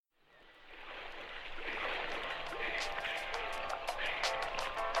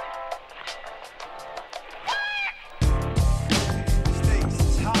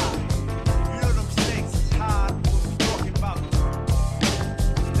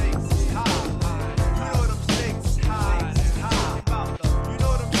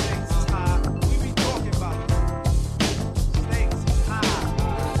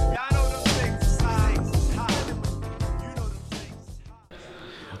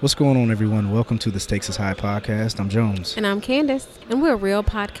What's going on, everyone? Welcome to the Stakes is High podcast. I'm Jones. And I'm Candace. And we're a real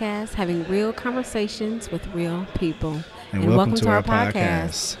podcast having real conversations with real people. And welcome to our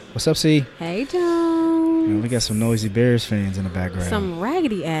podcast. What's up, C? Hey, Jones. We got some noisy Bears fans in the background. Some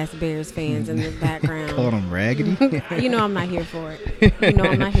raggedy-ass Bears fans in the background. Call them raggedy? You know I'm not here for it.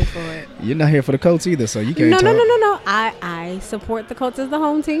 You're not here for the Colts either, so you can't talk. No. I support the Colts as the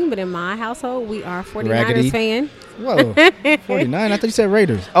home team, but in my household, we are 49ers raggedy fan. Whoa, 49? I thought you said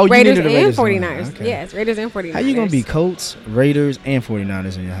Raiders. Oh, Raiders you and Raiders 49ers. Okay. Yes, Raiders and 49ers. How you going to be Colts, Raiders, and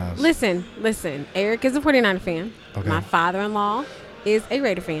 49ers in your house? Listen. Eric is a 49er fan. Okay. My father-in-law is a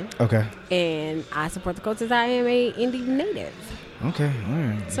Raider fan. Okay. And I support the Colts as I am a Indy native. Okay, all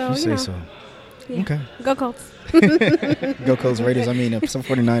right. So, if you say so. Yeah. Okay. Go Colts. Go Colts, Raiders. I mean, some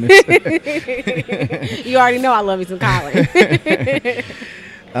 49ers. You already know I love me some Colin.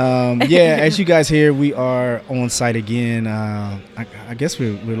 As you guys hear, we are on site again. I guess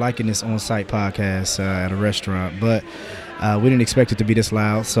we're liking this on-site podcast at a restaurant, but we didn't expect it to be this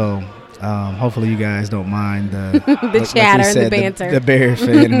loud, so hopefully you guys don't mind the chatter and the banter. The Bear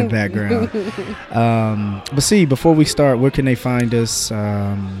fan in the background. But see, before we start, where can they find us?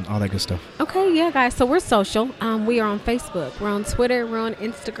 All that good stuff. Okay, yeah, guys. So we're social. We are on Facebook. We're on Twitter. We're on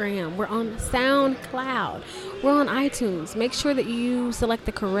Instagram. We're on SoundCloud. We're on iTunes. Make sure that you select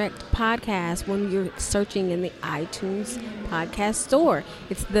the correct podcast when you're searching in the iTunes podcast store.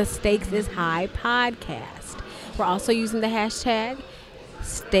 It's the Stakes is High podcast. We're also using the hashtag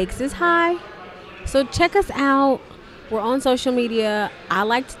Stakes is High. So check us out. We're on social media. I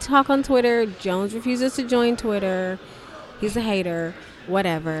like to talk on Twitter. Jones refuses to join Twitter. He's a hater.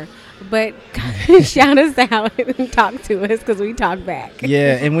 Whatever. But shout us out and talk to us because we talk back.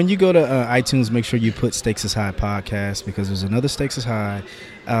 Yeah, and when you go to iTunes, make sure you put Stakes is High podcast because there's another Stakes is High.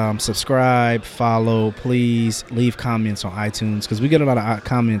 Subscribe, follow, please leave comments on iTunes because we get a lot of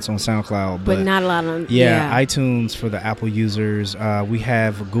comments on SoundCloud, but not a lot on iTunes for the Apple users. We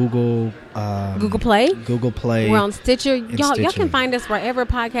have Google Play. We're on Stitcher. Y'all can find us wherever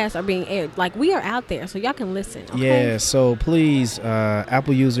podcasts are being aired. Like, we are out there, so y'all can listen. Okay? Yeah, so please,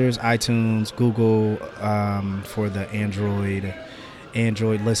 Apple users, iTunes, Google, for the Android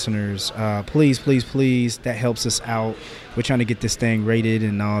listeners, please, that helps us out. We're trying to get this thing rated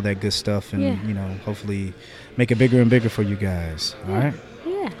and all that good stuff, and hopefully make it bigger and bigger for you guys. All right.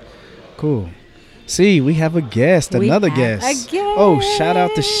 Yeah. Cool. See, we have a guest, another guest. Oh, shout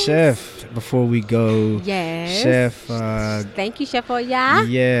out to Chef before we go. Yes. Chef. Thank you, Chef Oya.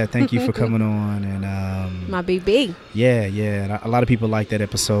 Yeah, thank you for coming on and my BB. Yeah. A lot of people like that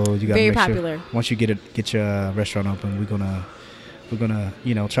episode. You got very popular. Sure, once you get your restaurant open, we're gonna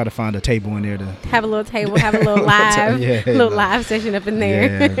try to find a table in there to have a little table, have a little live, live session up in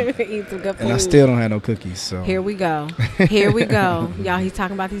there. Yeah. Eat some good food. And I still don't have no cookies. So here we go, y'all. He's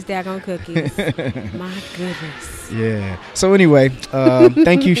talking about these daggone cookies. My goodness. Yeah. So anyway,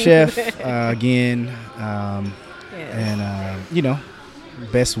 thank you, Chef, again, and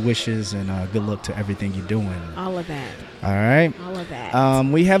best wishes and good luck to everything you're doing. All of that. All right. All of that.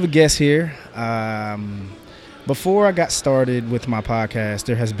 We have a guest here. Before I got started with my podcast,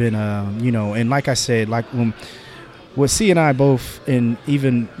 there has been, and like I said, like with C and I both, and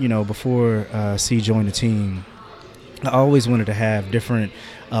even, before C joined the team, I always wanted to have different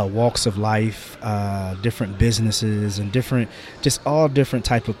walks of life, different businesses, and all different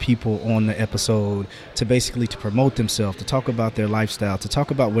type of people on the episode to promote themselves, to talk about their lifestyle, to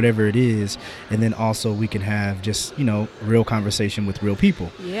talk about whatever it is, and then also we can have just, real conversation with real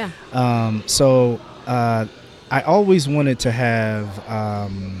people. Yeah. I always wanted to have,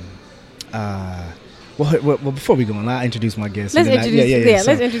 well, before we go on, I'll introduce my guest. Let's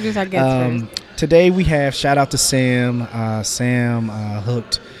introduce our guest first. Today we have, shout out to Sam. Sam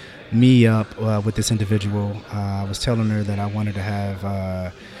hooked me up with this individual. I was telling her that I wanted to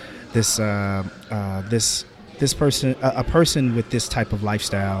have this person, a person with this type of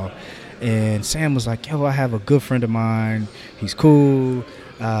lifestyle. And Sam was like, yo, I have a good friend of mine. He's cool.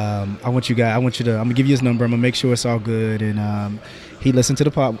 I'm gonna give you his number. I'm gonna make sure it's all good. And he listened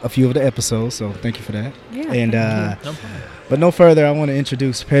to a few of the episodes, so thank you for that. Yeah. And but no further, I want to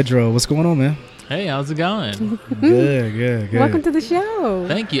introduce Pedro. What's going on, man? Hey, how's it going? Good. Welcome to the show.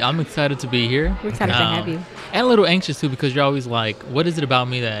 Thank you. I'm excited to be here. We're excited to have you. And a little anxious too, because you're always like, what is it about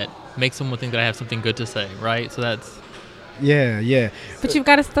me that makes someone think that I have something good to say, right? So that's. Yeah. But you've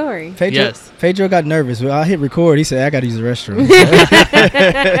got a story. Pedro got nervous. Well, I hit record. He said, I got to use the restroom.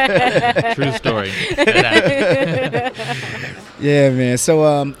 True story. Yeah, man.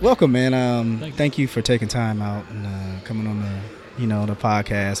 So, welcome, man. Thank you for taking time out and coming on the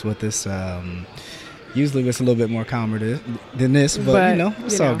podcast with us. Usually it's a little bit more calmer than this, but you know,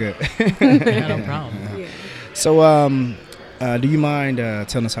 it's all good. Yeah, no problem. Yeah. So, do you mind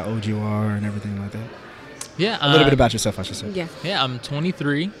telling us how old you are and everything like that? Yeah, A little bit about yourself, I should say. Yeah. Yeah, I'm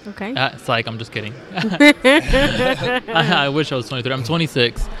 23. Okay. It's like I'm just kidding. I wish I was 23. I'm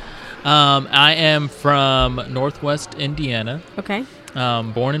 26. I am from Northwest Indiana. Okay.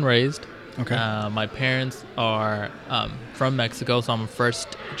 Born and raised. Okay. My parents are from Mexico, so I'm a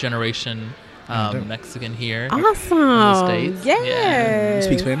first generation dope. Mexican here Awesome. in the States. Yes.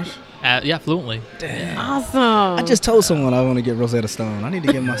 You speak Spanish? Yeah, fluently. Awesome. I just told someone I want to get Rosetta Stone. I need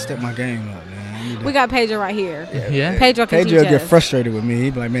to step my game up, man. We got Pedro right here. Yeah. Pedro can Pedro teach get us. frustrated with me.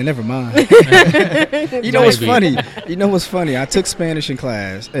 He'd be like, man, never mind. You know what's Maybe. funny? You know what's funny? I took Spanish in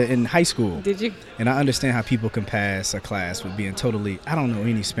class in high school. Did you? And I understand how people can pass a class with being totally, I don't know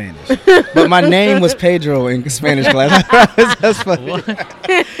any Spanish. But my name was Pedro in Spanish class. That's funny.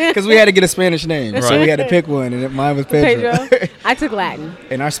 Because we had to get a Spanish name. So Right. we had to pick one, and mine was Pedro. Pedro. I took Latin.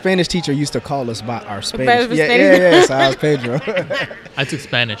 And our Spanish teacher used to call us by our Spanish. Spanish. Yeah, so I was Pedro. I took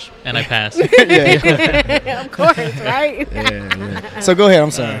Spanish and I passed. Of course, right? Yeah. So go ahead,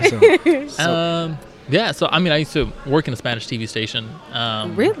 I'm sorry. Yeah, so I mean, I used to work in a Spanish TV station.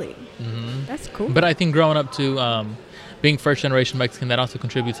 Really? Mhm. That's cool. But I think growing up too, being first generation Mexican, that also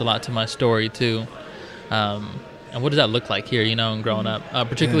contributes a lot to my story too. And what does that look like here, you know, and growing up,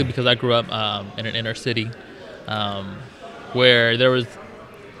 particularly because I grew up in an inner city where there was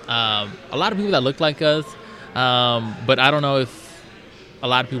a lot of people that looked like us, but I don't know if a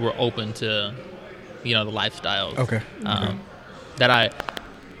lot of people were open to, you know, the lifestyles Okay.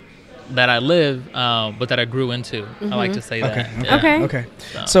 that I live, but that I grew into. I like to say that. Okay. Yeah. Okay. Okay.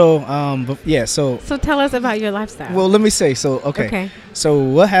 So, So tell us about your lifestyle. well, let me say, okay. Okay. So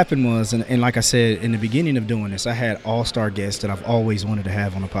what happened was, and like I said, in the beginning of doing this, I had all-star guests that I've always wanted to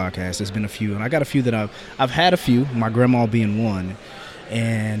have on the podcast. There's been a few, and I got a few that I've had a few, my grandma being one.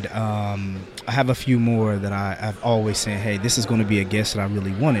 And I have a few more that I've always said, hey, this is going to be a guest that I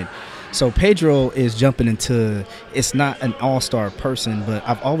really wanted. So Pedro is jumping into, it's not an all-star person, but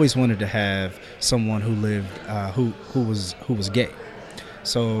I've always wanted to have someone who lived, who was gay.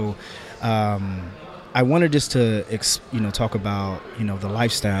 So I wanted just to, talk about, the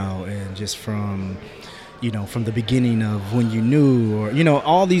lifestyle and just from the beginning of when you knew, or,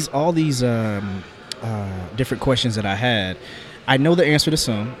 all these different questions that I had. I know the answer to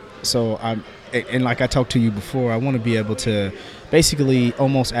some. So and like I talked to you before, I want to be able to basically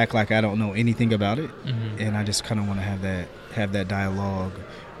almost act like I don't know anything about it, and I just kind of want to have that dialogue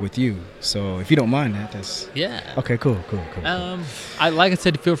with you. So if you don't mind that's okay. Cool. Like I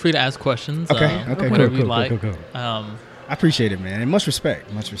said, feel free to ask questions. Okay, whatever you cool, like. cool. I appreciate it, man, and much respect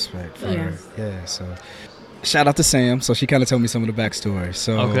for her. Yeah. So shout out to Sam. So she kind of told me some of the backstory.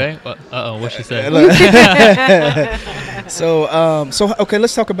 So okay. What she said. So okay,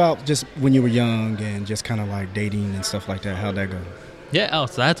 let's talk about just when you were young and just kind of like dating and stuff like that. How'd that go? Yeah. Oh,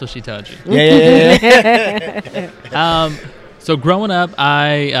 so that's what she told you. Yeah. So growing up,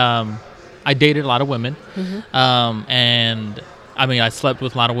 I dated a lot of women, and I mean I slept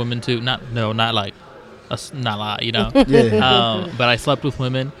with a lot of women too. Not like not a lot, you know. Yeah. But I slept with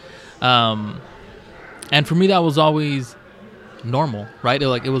women, and for me that was always normal, right?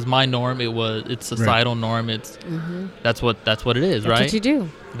 It was my norm. It's societal norm. It's that's what it is, right? That's what you do.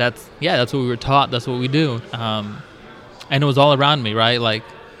 That's what we were taught. That's what we do. And it was all around me, right? Like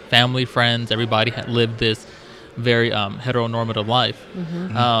family, friends, everybody had lived this very heteronormative life.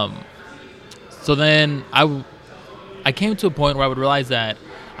 So then I came to a point where I would realize that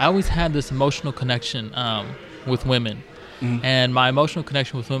I always had this emotional connection with women, and my emotional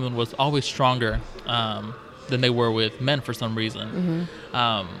connection with women was always stronger than they were with men for some reason.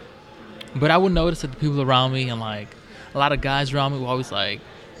 But I would notice that the people around me and like a lot of guys around me were always like,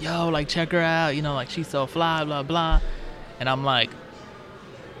 yo, like check her out, like she's so fly, blah blah. And I'm like,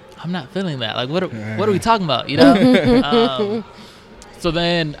 I'm not feeling that. Like what are we talking about, So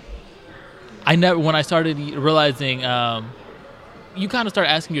then when I started realizing, you kind of start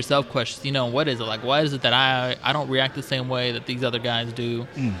asking yourself questions, what is it? Like, why is it that I don't react the same way that these other guys do?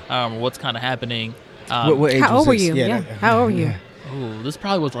 What's kind of happening? What age how old was were this? you? How old were you? Ooh, this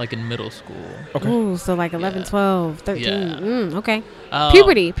probably was like in middle school. Okay. Ooh, so like 11, 12, 13. Yeah. Okay.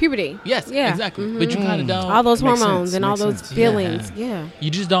 Puberty. Yes, Yeah. exactly. But you kind of don't. All those Makes hormones sense, and all makes those sense. feelings. Yeah. You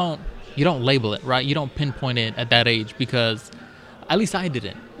just don't label it, right? You don't pinpoint it at that age because, at least I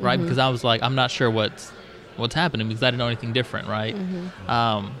didn't, right? Because I was like, I'm not sure what's happening because I didn't know anything different, right?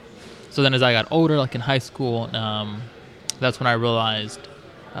 So then as I got older, like in high school, that's when I realized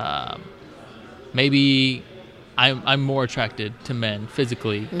maybe I'm more attracted to men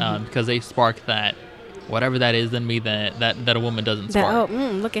physically because they spark that whatever that is in me that a woman doesn't spark.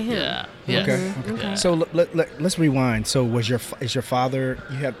 Look at him. Yeah. Yes. Okay. Yeah. So let's rewind. So is your father?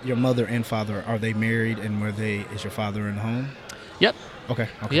 You have your mother and father. Are they married? And is your father in the home? Yep. Okay.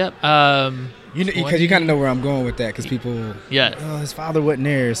 Yep. Because you kind of know where I'm going with that. Because people, his father wasn't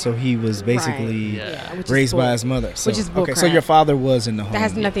there, so he was basically raised by his mother. So, which is bull okay. crap. So your father was in the home. That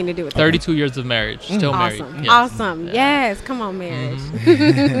has nothing to do with 32 years of marriage, still married. Awesome. Yes. Awesome. Yeah. Yes. Come on, marriage.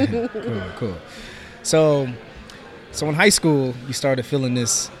 Cool. So in high school, you started feeling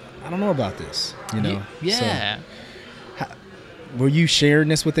this. I don't know about this. You know. Yeah. So, were you sharing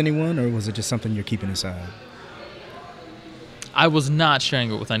this with anyone, or was it just something you're keeping inside? I was not sharing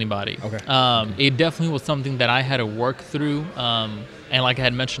it with anybody. Okay. It definitely was something that I had to work through. And like I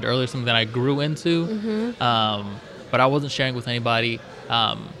had mentioned earlier, something that I grew into. But I wasn't sharing with anybody.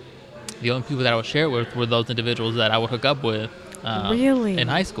 The only people that I would share it with were those individuals that I would hook up with. Really? In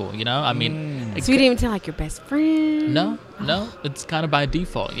high school, you know? I mean... So you didn't even tell, like, your best friend? No. It's kind of by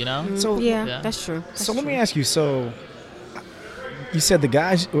default, you know? So yeah, that's true. Let me ask you, so you said the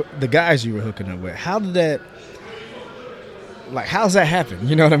guys you were hooking up with, how did that... Like, how's that happen?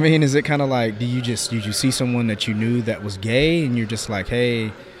 You know what I mean? Is it kind of like, did you see someone that you knew that was gay and you're just like,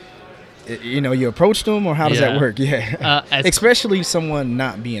 hey, you know, you approached them, or how does that work? Yeah. Especially someone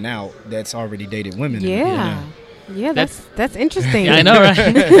not being out that's already dated women. Yeah. Yeah, that's interesting. Yeah, I know, right?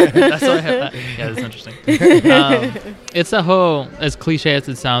 That's what I have. Yeah, that's interesting. It's a whole, as cliche as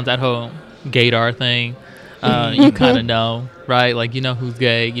it sounds, that whole gaydar thing. You kind of know, right? Like, you know who's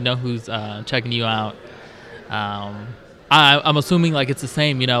gay, you know who's checking you out. I'm assuming like it's the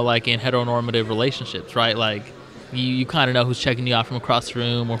same, you know, like in heteronormative relationships, right? Like you kind of know who's checking you out from across the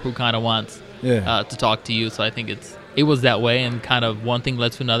room, or who kind of wants to talk to you. So I think it was that way, and kind of one thing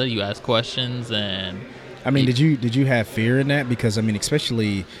led to another. You ask questions, and I mean, did you have fear in that? Because I mean,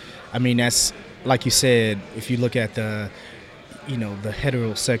 especially, I mean, that's like you said. If you look at the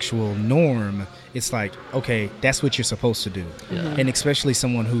heterosexual norm, it's like, okay, that's what you're supposed to do, and especially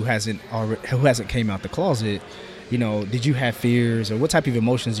someone who hasn't came out the closet. You know, did you have fears, or what type of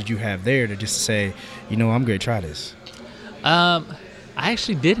emotions did you have there to just say, you know, I'm going to try this? I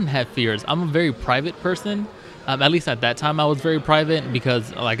actually didn't have fears. I'm a very private person. At least at that time, I was very private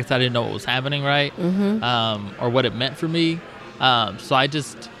because, like I said, I didn't know what was happening, right? Or what it meant for me. So I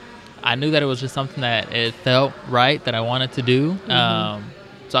knew that it was just something that it felt right that I wanted to do.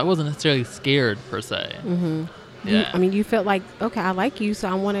 So I wasn't necessarily scared per se. Yeah. You felt like, okay, I like you, so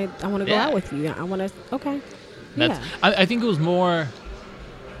I want to go out with you. I want to, okay. I think it was more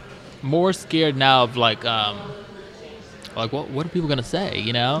scared now of like what are people gonna say,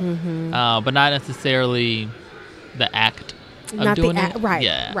 you know? But not necessarily the act of doing it. Right.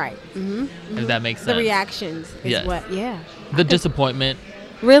 Yeah. Right. If that makes sense. The reactions is what. Yeah. The disappointment.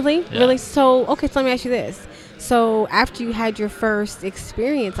 Really? Yeah. Really? So okay. So let me ask you this. So after you had your first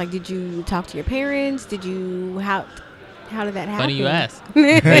experience, like, did you talk to your parents? How did that happen? Funny you ask.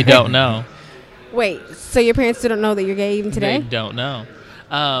 They don't know. Wait, so your parents still don't know that you're gay even today? They don't know.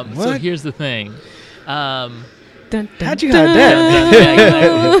 So here's the thing. How'd you hide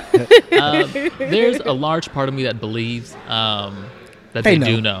that? Exactly. There's a large part of me that believes that they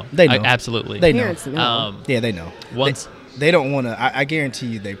do know. They know. Absolutely. They know. Parents know. Yeah, they know. Once they don't want to. I guarantee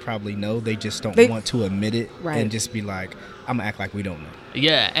you, they probably know. They just don't want to admit it and just be like, "I'm gonna act like we don't know."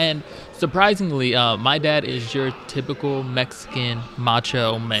 Yeah, and surprisingly, my dad is your typical Mexican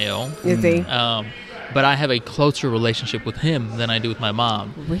macho male. Is he? But I have a closer relationship with him than I do with my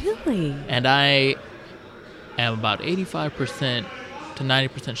mom. Really? And I am about 85% to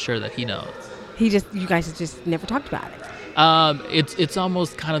 90% sure that he knows. You guys just never talked about it. It's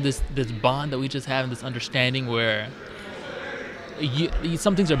almost kind of this bond that we just have, and this understanding where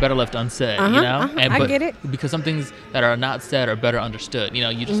some things are better left unsaid, you know? I get it. Because some things that are not said are better understood. You know,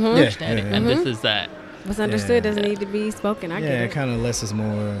 you just understand it, and this is that. What's understood doesn't need to be spoken. I get it. Yeah, kind of less is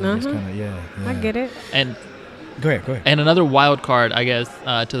more. I get it. And go ahead. And another wild card, I guess,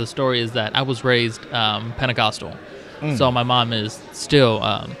 to the story is that I was raised Pentecostal. So my mom is still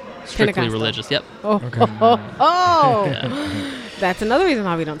strictly religious. Yep. That's another reason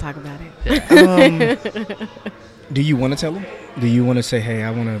why we don't talk about it. Do you want to tell them? Do you want to say, hey,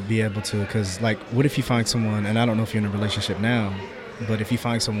 I want to be able to? Because, like, what if you find someone, and I don't know if you're in a relationship now, but if you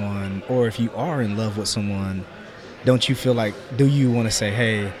find someone, or if you are in love with someone, don't you feel like, do you want to say,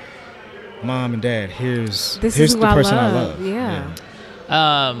 hey, Mom and Dad, here's the person I love? Yeah.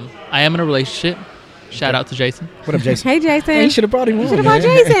 I am in a relationship. Shout out to Jason. What up, Jason? Hey, Jason. Hey, you should have brought him on. You should have brought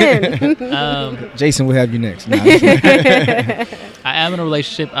Jason. Jason will have you next. I am in a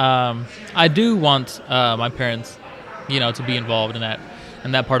relationship. I do want my parents, to be involved in that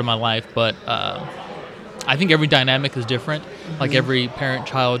part of my life. But I think every dynamic is different, like every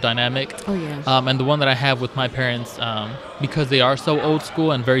parent-child dynamic. Oh, yeah. And the one that I have with my parents, because they are so old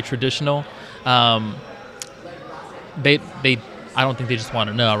school and very traditional, they I don't think they just want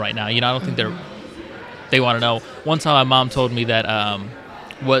to know right now. I don't think they want to know. One time my mom told me that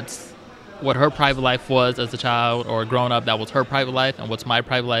what her private life was as a child or growing up, that was her private life, and what's my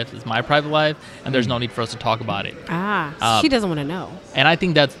private life is my private life, and there's no need for us to talk about it. She doesn't want to know. And I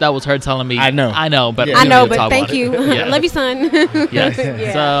think that was her telling me. I know, but yeah. we I know, don't need to but talk thank about you. it. Yeah. Love you, son. Yes.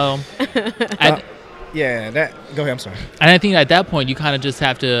 Yeah. So, Go ahead. I'm sorry. and I think at that point you kind of just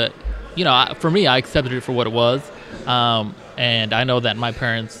have to, for me, I accepted it for what it was, and I know that my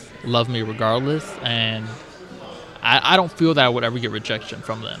parents love me regardless, and I don't feel that I would ever get rejection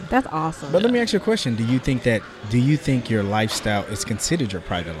from them. That's awesome. But let me ask you a question. Do you think your lifestyle is considered your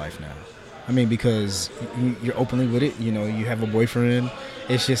private life now? I mean, because you're openly with it. You have a boyfriend.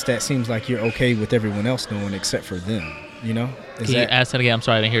 It's just that seems like you're okay with everyone else knowing except for them. Can you ask that again? I'm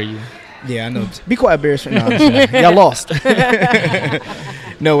sorry, I didn't hear you. Yeah, I know. Be quiet, Bears. No, y'all lost.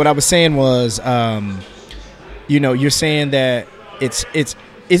 No, what I was saying was, you're saying that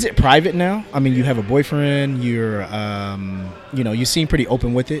is it private now? I mean, you have a boyfriend. You're, you seem pretty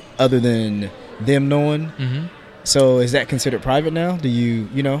open with it, other than them knowing. Mm-hmm. So, is that considered private now? Do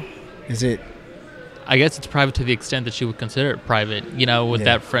is it? I guess it's private to the extent that you would consider it private. With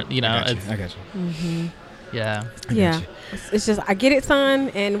that friend. I got you. Mm-hmm. Yeah. Yeah. It's just, I get it, son,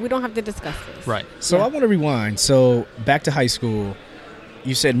 and we don't have to discuss this. Right. So I want to rewind. So back to high school.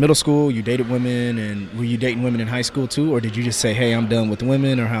 You said middle school, you dated women, and were you dating women in high school too, or did you just say, "Hey, I'm done with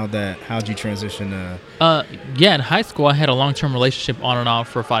women," or how'd you transition? Yeah, in high school, I had a long-term relationship on and off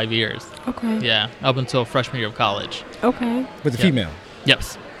for 5 years. Okay. Yeah, up until freshman year of college. Okay. With the female.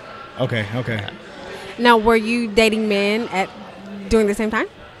 Yes. Okay. Yeah. Now, were you dating men during the same time?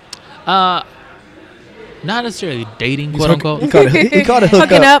 Not necessarily dating, quote unquote. He called it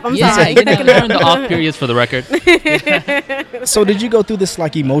hooking up. I'm sorry. During the off periods, for the record. So did you go through this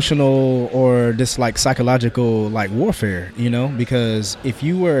like emotional or this like psychological like warfare? Because if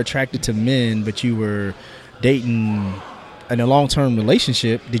you were attracted to men but you were dating in a long-term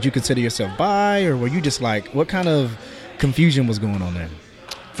relationship, did you consider yourself bi, or were you just like, what kind of confusion was going on there?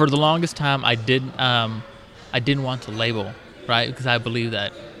 For the longest time, I didn't want to label, right? Because I believe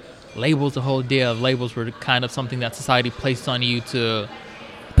that labels, the whole idea of labels were kind of something that society placed on you to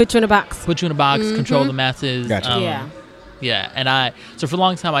put you in a box, mm-hmm. control the masses. Gotcha. Yeah. And so for a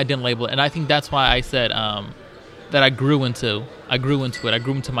long time I didn't label it, and I think that's why I said that I grew into it. I grew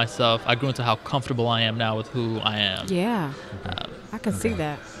into myself. I grew into how comfortable I am now with who I am. Yeah. I can see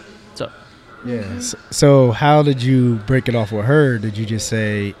that. So. Yeah. So how did you break it off with her? Did you just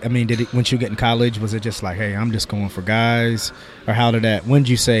say, once you get in college, was it just like, hey, I'm just going for guys? Or when did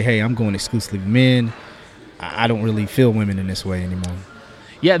you say, hey, I'm going exclusively with men? I don't really feel women in this way anymore.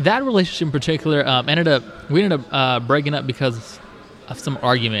 Yeah, that relationship in particular, we ended up breaking up because of some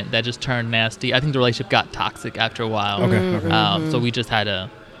argument that just turned nasty. I think the relationship got toxic after a while. Okay. So we just had to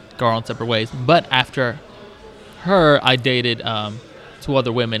go our own separate ways. But after her, I dated 2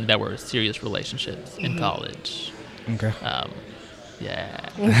 other women that were serious relationships in college. Okay. Yeah.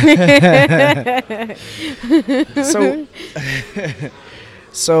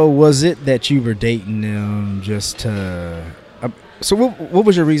 So was it that you were dating them just to? So what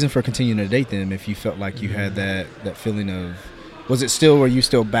was your reason for continuing to date them if you felt like you had that feeling of? Was it still, were you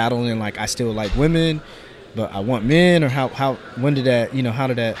still battling like, I still like women, but I want men, or how when did that,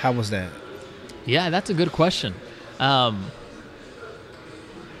 how was that? Yeah, that's a good question. I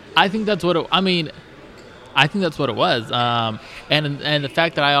think that's what I think that's what it was. And the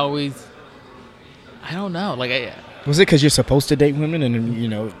fact that I don't know, like was it because you're supposed to date women and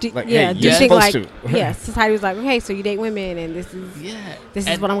you're supposed to? Yeah, society was like, hey, so you date women and this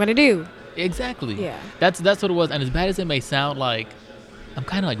is what I'm gonna do. Exactly. Yeah. That's what it was. And as bad as it may sound, like I'm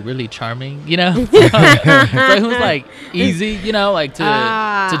kind of like really charming, So it was like easy, like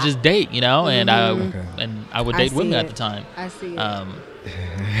to just date, and I would date women at the time. I see.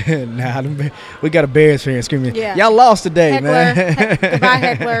 Nah, we got a Bears fan screaming, yeah. Y'all lost today, Heckler. man. Goodbye,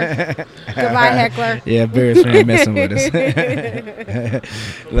 Heckler. Goodbye, Heckler. Yeah, Bears fan messing with us.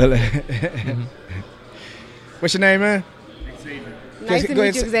 What's your name, man? Xavier. Nice to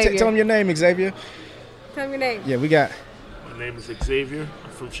meet you, Xavier. Tell him your name, Xavier. Tell him your name. Yeah, we got. My name is Xavier.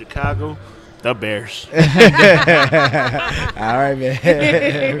 I'm from Chicago. The Bears. All right, man.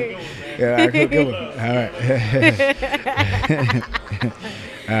 Yeah, all right, good one. All right.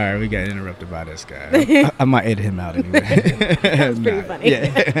 All right, we got interrupted by this guy. I might edit him out anyway. That's pretty funny.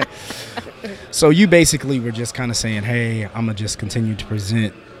 Yeah. So you basically were just kind of saying, hey, I'm going to just continue to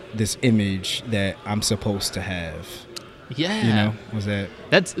present this image that I'm supposed to have? Yeah. You know, was that?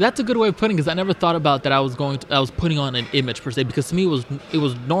 That's a good way of putting it, because I never thought about that I was putting on an image per se, because to me it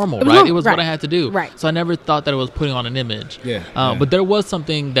was normal, right? normal, It was right. what I had to do. Right. So I never thought that I was putting on an image. Yeah. But there was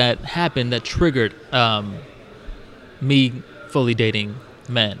something that happened that triggered me fully dating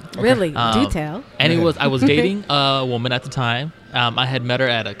men. Really? Um, Do tell. And I was dating a woman at the time. I had met her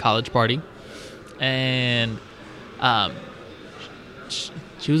at a college party, and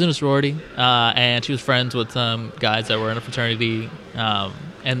she was in a sorority, and she was friends with some guys that were in a fraternity.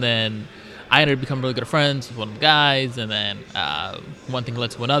 And then I ended up becoming really good friends with one of the guys, and then one thing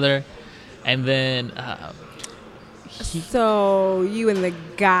led to another, and then So you and the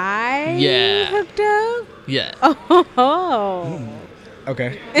guy Yeah. hooked up? yeah, Oh.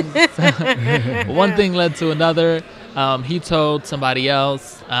 Okay. one thing led to another. He told somebody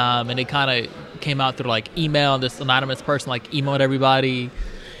else, and it kind of came out through like email. This anonymous person like emailed everybody.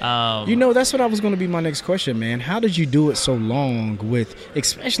 You know, that's what I was going to be my next question, man. How did you do it so long with,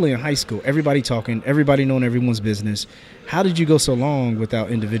 especially in high school, everybody talking, everybody knowing everyone's business? How did you go so long without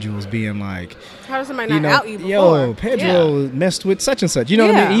individuals being like, How does somebody you not know, out you before? yo, Pedro messed with such and such. You know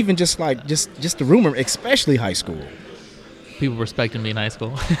what I mean? Yeah. Even just like, just the rumor, especially high school. People respected me in high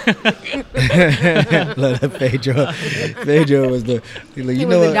school. Love that Pedro was the, you was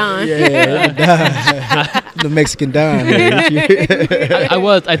know the what? Don. Yeah, the Don. The Mexican Don.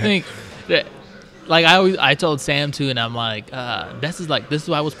 I think that, like I told Sam too, and I'm like, this is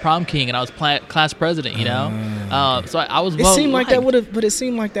why I was prom king and I was class president, you know. So I was. It seemed like that would have, but it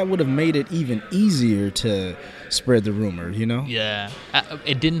seemed like that would have made it even easier to spread the rumor, you know. Yeah,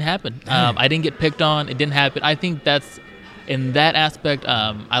 it didn't happen. I didn't get picked on. It didn't happen. I think that's in that aspect.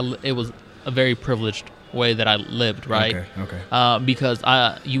 It was a very privileged way that I lived, right? Okay. Because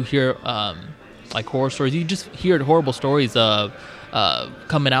you hear like horror stories. You just hear horrible stories of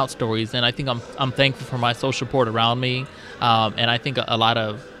coming out stories, and I think I'm thankful for my social support around me, and I think a lot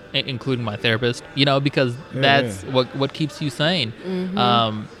of, including my therapist, you know, because that's what keeps you sane.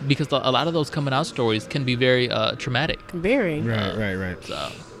 Mm-hmm. Because a lot of those coming out stories can be very traumatic. Very. Right.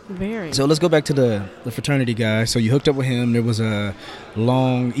 So Very. So let's go back to the fraternity guy. So you hooked up with him. There was a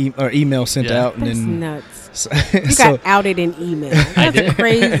long email sent Yeah. out, and That's then nuts. So, You got outed in email. That's did.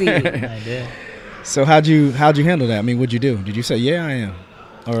 crazy. I did. so how'd you handle that? I mean, what'd you do? Did you say yeah, I am,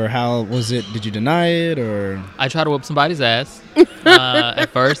 or how was it? Did you deny it, or I tried to whip somebody's ass at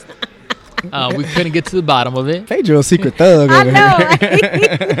first. We couldn't get to the bottom of it. Pedro's secret thug I over know.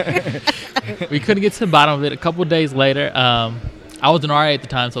 here? We couldn't get to the bottom of it. A couple of days later, I was an RA at the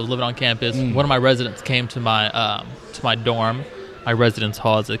time, so I was living on campus. One of my residents came to my dorm, my residence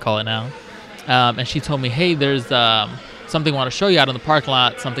hall as they call it now, and she told me, "Hey, there's something I want to show you out in the parking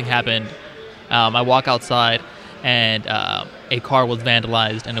lot. Something happened." I walk outside, and a car was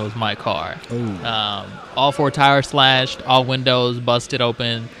vandalized, and it was my car. Ooh. All 4 tires slashed, all windows busted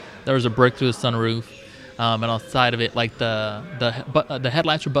open. There was a brick through the sunroof, and on the side of it, like the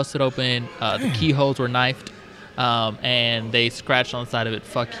headlights were busted open. The keyholes were knifed, and they scratched on the side of it.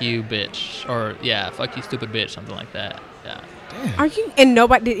 "Fuck you, bitch," or "Fuck you, stupid bitch," something like that. Yeah. Are you? And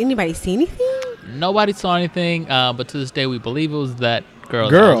did anybody see anything? Nobody saw anything, but to this day, we believe it was that girl.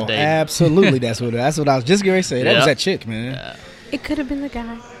 That I was dating. Absolutely. That's what I was just going to say. That was Yeah. that chick, man. Yeah. It could have been the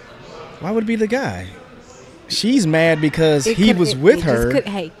guy. Why would it be the guy? She's mad because It he could- was it with just her. could-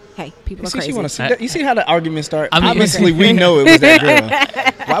 hey, people You are see, crazy. she wanna see that? You see how the arguments start? I mean- Obviously, we know it was that girl.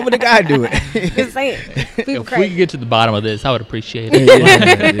 Why would the guy do it? Just saying. People If we crazy. could get to the bottom of this, I would appreciate it.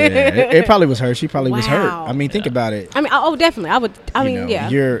 Yeah. It probably was her. She probably was hurt. Wow. I mean, think about it. I mean, oh, definitely. I would. I You mean, know,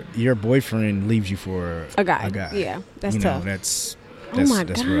 yeah. Your boyfriend leaves you for A guy. Yeah, that's you tough. Know, that's Oh my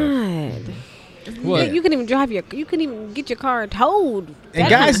that's god. rough. What? You can even you can even get your car towed. And That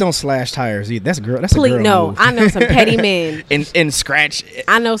guys kind don't slash tires either. That's a girl. Please, a girl no. move. I know some petty men. and scratch.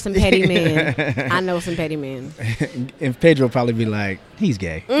 I know some petty men. I know some petty men. And Pedro probably be like, he's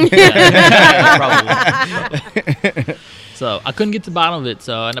gay. Probably. So I couldn't get to the bottom of it.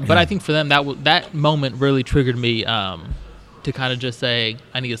 But I think for them that moment really triggered me to kind of just say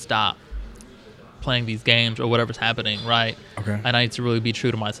I need to stop playing these games or whatever's happening, right? Okay. And I need to really be true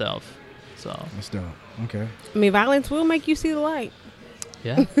to myself. So That's dope. Okay. I mean, violence will make you see the light.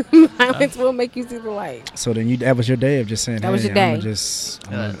 yeah, Violence will make you see the light. So then that was your day of just saying, That was hey, your day.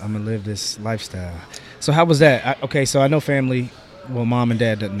 I'm gonna live this lifestyle. So how was that? Okay, so I know family, well, mom and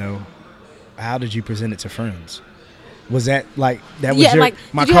dad doesn't know. How did you present it to friends? Was that like that was Yeah, your like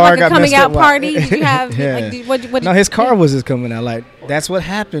my did you car have like a got coming messed out up? party? Did you have Yeah. like what No, his car was just coming out. Like that's what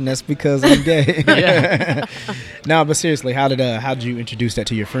happened. That's because I'm gay. Yeah. No, but seriously, how did you introduce that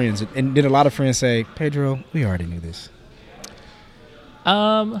to your friends? And did a lot of friends say, Pedro, we already knew this?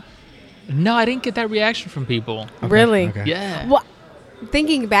 No, I didn't get that reaction from people. Okay, Really? Okay. Yeah. Well,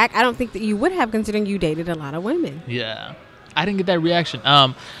 thinking back, I don't think that you would have, considering you dated a lot of women. Yeah. I didn't get that reaction.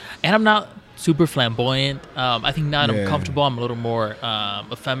 And I'm not super flamboyant. I think now that Yeah. I'm comfortable, I'm a little more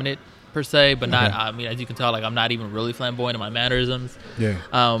effeminate per se, but not. Okay. I mean, as you can tell, like I'm not even really flamboyant in my mannerisms. Yeah.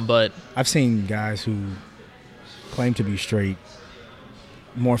 But I've seen guys who claim to be straight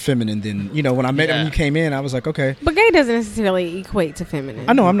more feminine than, when I met him Yeah. when you came in, I was like, okay. But gay doesn't necessarily equate to feminine.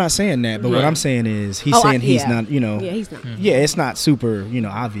 I know I'm not saying that, but what Right. I'm saying is he's Oh, saying he's yeah. not, Yeah, he's not. yeah, it's not super,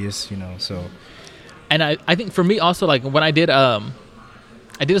 obvious, so. and I think for me also, like when I did a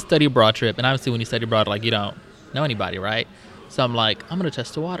study abroad trip, and obviously when you study abroad, like you don't know anybody, right? So I'm like, I'm gonna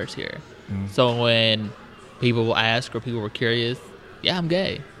test the waters here. So when people will ask or people were curious, yeah, I'm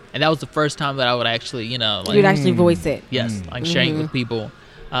gay, and that was the first time that I would actually, like You'd actually voice it. yes, like sharing it with people,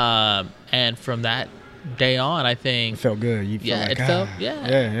 and from that day on, I think It felt good. You felt Yeah, like, it felt- ah, yeah.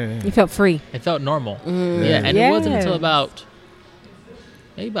 yeah. You felt free. it felt normal. Mm. Yeah, and it wasn't until Yes. about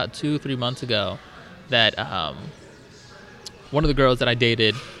maybe about 2-3 months ago that one of the girls that I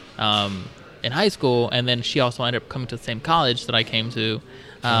dated in high school, and then she also ended up coming to the same college that I came to,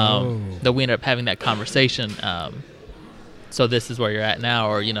 that we ended up having that conversation. So this is where you're at now,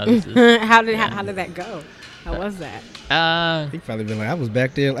 or this is. how did that go? How was that? He probably been like, I was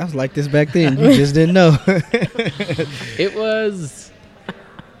back there. I was like this back then. You just didn't know. It was.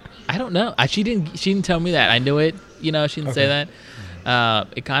 I don't know. She didn't tell me that. I knew it. She didn't say that.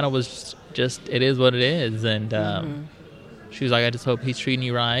 It kind of was just. It is what it is, and she was like, I just hope he's treating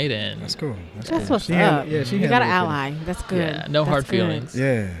you right, and That's cool. That's cool. what's She up. handled- she you got an handled it ally. That's good. yeah, no That's hard good. feelings.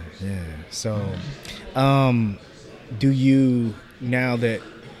 pretty- Yeah. So, do you, now that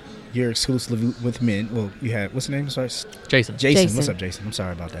you're exclusive with men, well, you have, what's the name? Sorry. Jason. Jason. What's up, Jason? I'm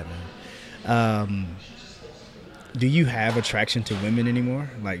sorry about that, man. Do you have attraction to women anymore?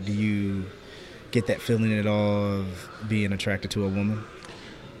 Like, do you get that feeling at all of being attracted to a woman?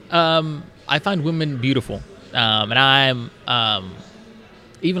 I find women beautiful, and I'm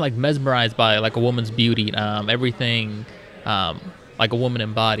even like mesmerized by like a woman's beauty, everything like a woman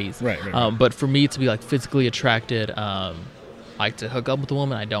embodies. Right. But for me to be like physically attracted, like to hook up with a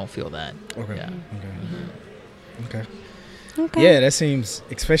woman, I don't feel that. Okay. Yeah. Okay. Okay. Yeah, that seems,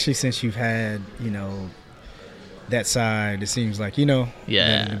 especially since you've had, that side, it seems like,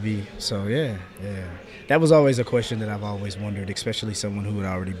 Yeah. that to be. So, yeah. That was always a question that I've always wondered, especially someone who had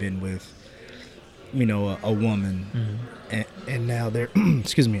already been with, a woman. And now they're,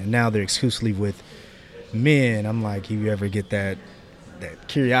 excuse me, and now they're exclusively with men. I'm like, you ever get that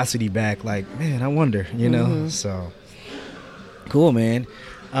curiosity back? Like, man, I wonder, So, cool, man.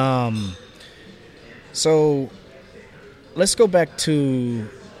 So let's go back to,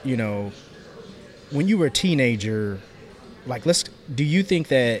 when you were a teenager, like, do you think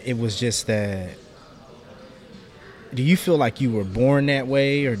that it was just that, do you feel like you were born that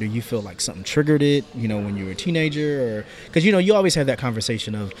way, or do you feel like something triggered it, when you were a teenager? Or, because, you always have that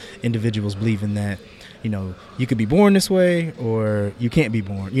conversation of individuals believing that, you could be born this way or you can't be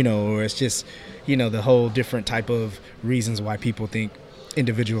born, or it's just, the whole different type of reasons why people think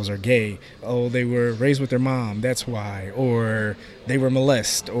individuals are gay. Oh, they were raised with their mom, that's why, or they were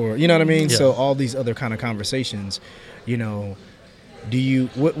molested, or you know what I mean? Yeah. So all these other kind of conversations,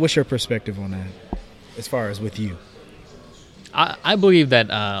 what's your perspective on that as far as with you? I believe that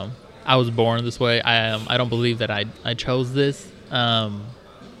I was born this way. I don't believe that I chose this. And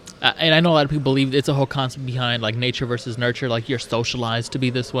I know a lot of people believe it's a whole concept behind like nature versus nurture. Like you're socialized to be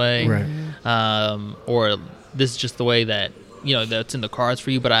this way, Right. Or this is just the way that that's in the cards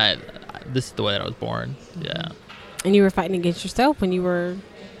for you. But this is the way that I was born. Yeah. And you were fighting against yourself when you were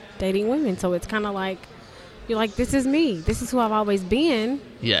dating women. So it's kind of like, you're like, this is me. This is who I've always been.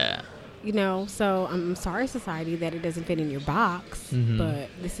 Yeah. So I'm sorry, society, that it doesn't fit in your box, Mhm. but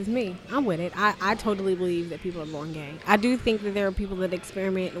this is me. I'm with it. I totally believe that people are born gay. I do think that there are people that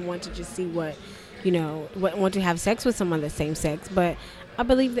experiment and want to just see what want to have sex with someone that's same sex, but I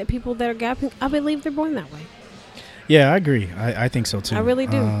believe that people that are gay, I believe they're born that way. Yeah, I agree. I think so too. I really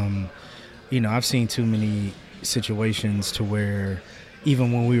do. I've seen too many situations to where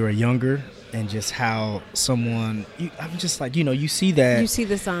even when we were younger, and just how someone, I'm just like, you see that. You see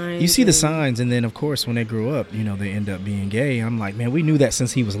the signs. You see the signs, and then, of course, when they grow up, they end up being gay. I'm like, man, we knew that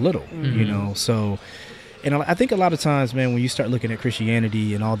since he was little, So, and I think a lot of times, man, when you start looking at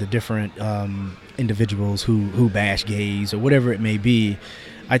Christianity and all the different individuals who bash gays or whatever it may be,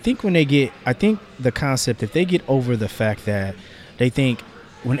 I think the concept, if they get over the fact that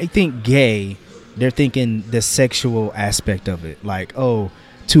when they think gay, they're thinking the sexual aspect of it. Like, oh,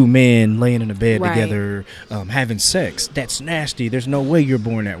 two men laying in a bed Right. together, having sex. That's nasty. There's no way you're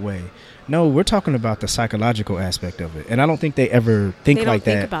born that way. No, we're talking about the psychological aspect of it. And I don't think they ever think They don't like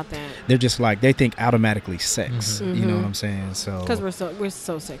think that. about that They're just like, they think automatically sex. Mhm. You know Mhm. what I'm saying? So because we're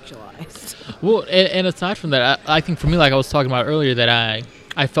so sexualized. Well, and aside from that, I think for me, like I was talking about earlier, that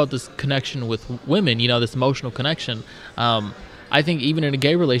I felt this connection with women, this emotional connection. I think even in a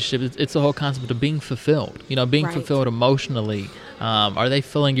gay relationship, it's the whole concept of being fulfilled, being Right. fulfilled emotionally. Are they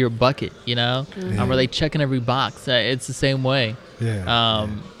filling your bucket, Mm-hmm. Are they checking every box? It's the same way. yeah.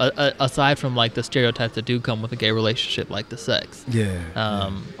 Aside from like the stereotypes that do come with a gay relationship, like the sex,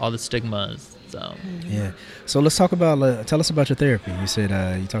 all the stigmas. So Yeah. So let's talk about. Tell us about your therapy. You said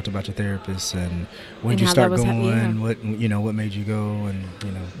you talked about your therapist and when And did you how start that was going? yeah. What made you go? And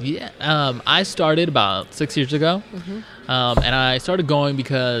yeah, I started about 6 years ago, and I started going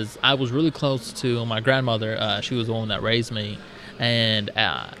because I was really close to my grandmother. She was the one that raised me, and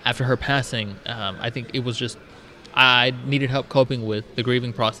after her passing, I think it was just I needed help coping with the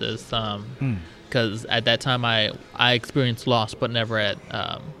grieving process. Because at that time I experienced loss, but never at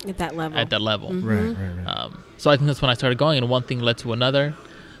At that level. Right. So I think that's when I started going, and one thing led to another,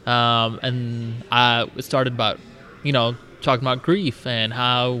 and I started about, talking about grief and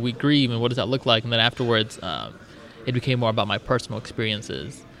how we grieve and what does that look like, and then afterwards, it became more about my personal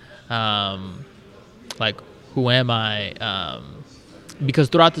experiences, like who am I? Because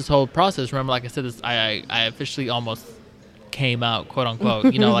throughout this whole process, remember, like I said, I officially almost came out, quote unquote,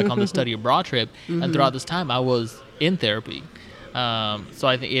 like on the study abroad trip, and throughout this time I was in therapy. So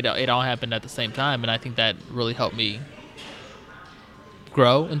I think it all happened at the same time, and I think that really helped me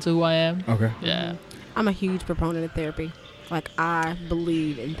grow into who I am. Okay. Yeah, I'm a huge proponent of therapy. Like, I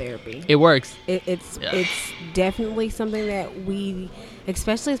believe in therapy. it works. It's Yeah. definitely something that we,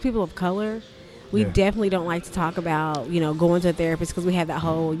 especially as people of color, we Yeah. definitely don't like to talk about, going to a therapist, because we have that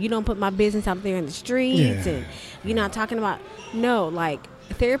whole, you don't put my business out there in the streets, Yeah. and you're not talking about, no, like,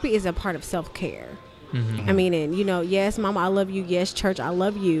 therapy is a part of self-care. Mm-hmm. I mean, and, yes, mama, I love you. Yes, church, I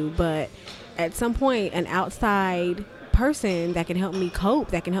love you. But at some point, an outside person that can help me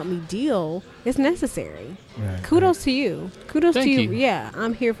cope, that can help me deal, is necessary. Right, Kudos to you. Kudos Thank to you. you. Yeah,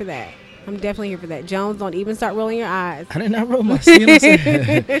 I'm here for that. I'm definitely here for that. Jones, don't even start rolling your eyes. I did not roll my. You know what I'm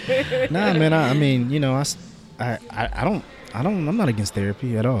saying? Nah, man. I mean, I'm not against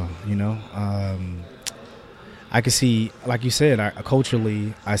therapy at all. I can see, like you said,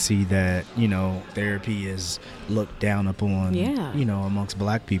 culturally, I see that therapy is looked down upon. Yeah. Amongst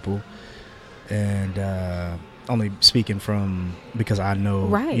black people, and only speaking from because I know,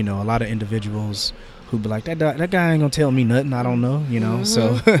 Right. a lot of individuals who be like that guy ain't gonna tell me nothing I don't know.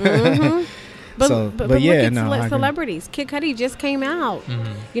 So. Mhm. But, So, but, but look yeah, at no, I agree. celebrities. Kid Cudi just came out,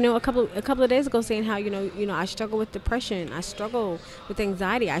 Mm-hmm. a couple of days ago, saying how I struggle with depression, I struggle with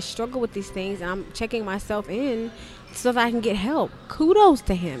anxiety, I struggle with these things, and I'm checking myself in so that I can get help. Kudos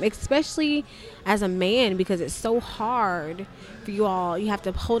to him, especially as a man, because it's so hard for you all. You have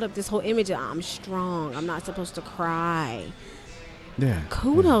to hold up this whole image of I'm strong, I'm not supposed to cry. Yeah.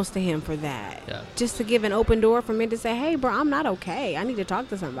 Kudos to him for that. Yeah. Just to give an open door for men to say, hey, bro, I'm not okay. I need to talk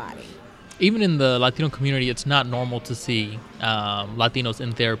to somebody. Even in the Latino community, it's not normal to see Latinos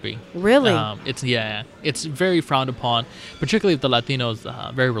in therapy. Really? It's very frowned upon, particularly if the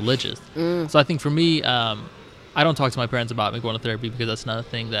Latinos very religious. So I think for me, I don't talk to my parents about me going to therapy because that's another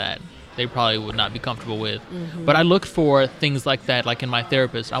thing that they probably would not be comfortable with. But I looked for things like that, like in my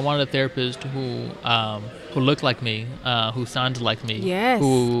therapist. I wanted a therapist who looked like me, who sounded like me, Yes.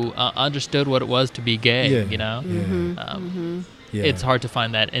 who understood what it was to be gay. Yeah. Yeah. It's hard to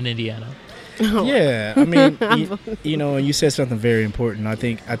find that in Indiana. Yeah, I mean, and you said something very important. I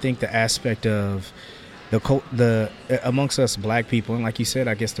think the aspect of the amongst us black people, and like you said,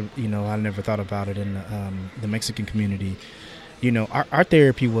 I guess I never thought about it in the Mexican community. Our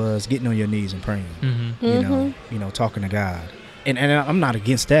therapy was getting on your knees and praying. Mm-hmm. Talking to God, and I'm not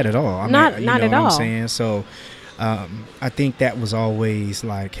against that at all. Not you know at what all. I'm saying? So, I think that was always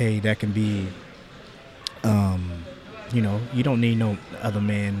like, hey, that can be. You don't need no other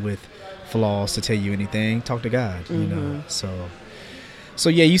man with flaws to tell you anything. Talk to God, So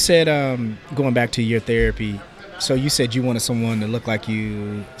yeah, you said going back to your therapy. So you said you wanted someone to look like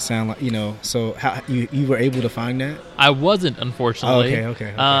you, sound like So how you were able to find that? I wasn't, unfortunately.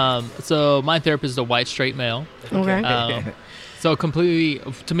 Okay. So my therapist is a white straight male. Okay. So completely,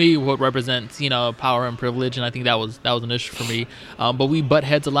 to me, what represents, power and privilege, and I think that was an issue for me. But we butt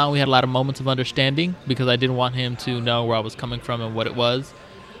heads a lot. We had a lot of moments of understanding because I didn't want him to know where I was coming from and what it was.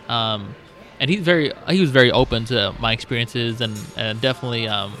 And he was very open to my experiences and definitely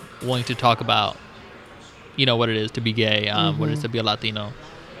willing to talk about, what it is to be gay, what it is to be a Latino.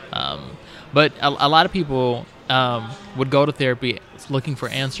 But a lot of people would go to therapy looking for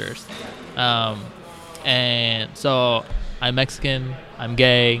answers. And so I'm Mexican, I'm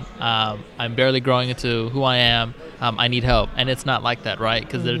gay, I'm barely growing into who I am, I need help. And it's not like that, right?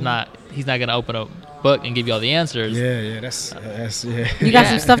 Because he's not going to open a book and give you all the answers. Yeah, that's yeah. You got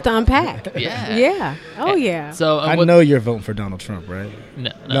some stuff to unpack. Yeah. Yeah. Oh, yeah. So I know you're voting for Donald Trump, right?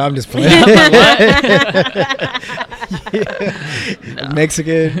 No, I'm just playing.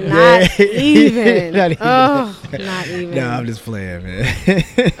 Mexican. Not yeah. even. Not even. Oh, not even. No, I'm just playing, man.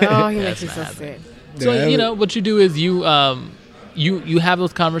 Oh, he makes That's me so mad. sick. So Yeah, what you do is you have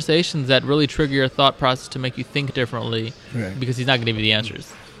those conversations that really trigger your thought process to make you think differently, Right. because he's not going to give you the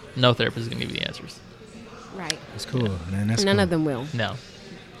answers. No therapist is going to give you the answers. Right. That's cool, man. That's None cool. of them will. No.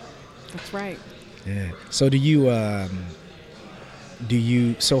 That's right. Yeah. So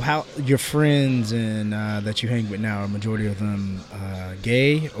so how your friends and that you hang with now, are majority of them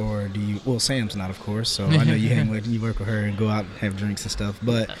gay, or well, Sam's not, of course, so I know you work with her and go out and have drinks and stuff,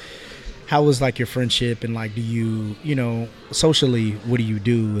 but how was like your friendship, and like do you socially, what do you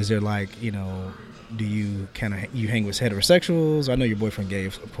do? Is there like, do you you hang with heterosexuals? I know your boyfriend gay,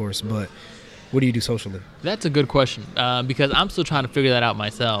 of course, but what do you do socially? That's a good question, because I'm still trying to figure that out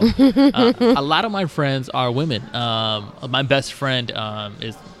myself. A lot of my friends are women. My best friend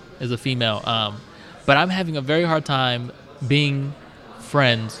is a female, but I'm having a very hard time being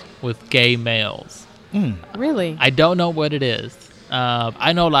friends with gay males. Really? I don't know what it is.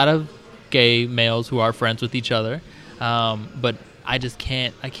 I know a lot of gay males who are friends with each other, but I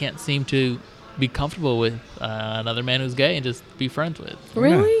can't seem to be comfortable with another man who's gay and just be friends with.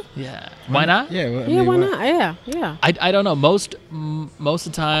 Really? Yeah. Why not? Yeah. Well, I Yeah, mean, why not? Yeah, yeah. I don't know. Most of the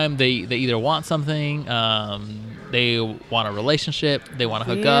time they either want something, they want a relationship, they want to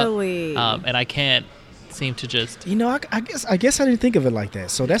hook Really? up, and I can't seem to just. I guess I didn't think of it like that.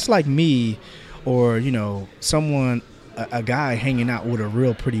 So that's like me, or someone, a guy hanging out with a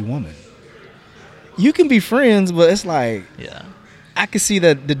real pretty woman. You can be friends, but it's like, Yeah. I can see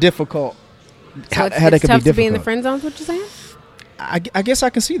the difficult. So how it's that could be tough to difficult. be in the friend zone, is what you're saying? I guess I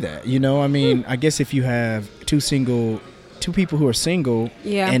can see that. I mean, I guess if you have two people who are single,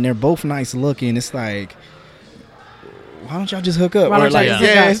 Yeah. and they're both nice looking, it's like, why don't y'all just hook up? Why don't y'all just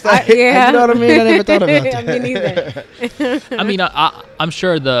hook up? it's like, Yeah. you know what I mean? I never thought about that. Me neither. I mean, I'm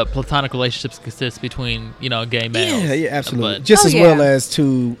sure the platonic relationships exist between gay males. Yeah, absolutely. But Just Oh, as yeah. well as a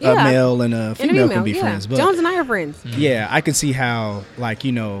Yeah. male and a And a female can be yeah. friends. But Jones and I are friends. yeah, I can see how, like,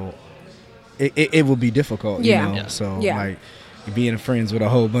 it will be difficult. Yeah. Yeah. So Yeah. like being friends with a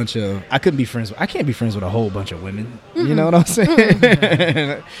whole bunch of, I can't be friends with a whole bunch of women. You know what I'm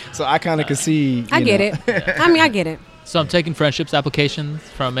saying? So I kind of can see. I get it. I mean, I get it. So I'm taking friendships applications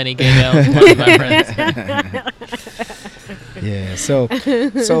from any gay males. One of my friends. Yeah. So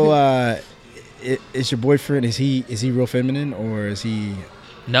is your boyfriend? Is he real feminine, or is he?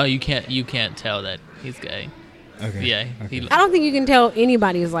 No, you can't tell that he's gay. Okay. Yeah. Okay. I don't think you can tell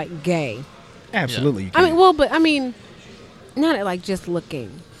anybody is like gay. Absolutely. You I mean, can. but I mean, not at, like just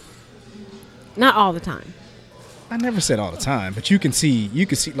looking. Not all the time. I never said all the time, but you can see.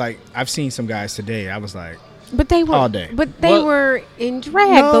 Like, I've seen some guys today. I was like, But they were All day. But they Well- were in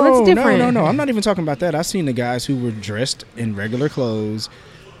drag, but it's different. No. I'm not even talking about that. I've seen the guys who were dressed in regular clothes.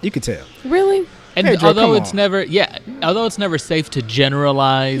 You could tell. Really? And Hey, Joe, although come it's on. although it's never safe to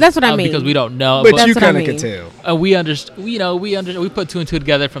generalize. That's what I mean. Because we don't know. But That's you what I kind of mean. can tell. We understand. We put two and two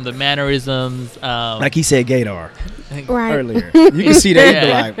together from the mannerisms. Like he said, gaydar Right. earlier. You can see that. You'd be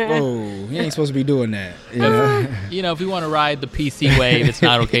Yeah. like, whoa, you ain't supposed to be doing that. If we want to ride the PC wave, it's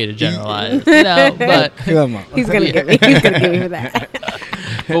not okay to generalize. But Come on. He's gonna get me. He's gonna get me for that.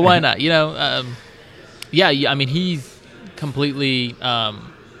 but why not? I mean, he's completely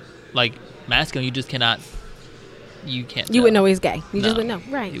like masculine. You just cannot. You can't. You tell. wouldn't know he's gay. You just No, wouldn't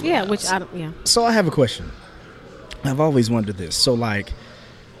know. Right. you Yeah. wouldn't Which know. I don't. Yeah. So I have a question. I've always wondered this. So like,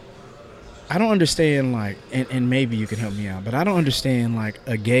 I don't understand, like, and maybe you can help me out, but I don't understand, like,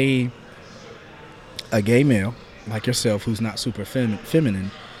 a gay male like yourself who's not super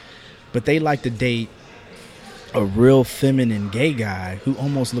feminine, but they like to date a real feminine gay guy who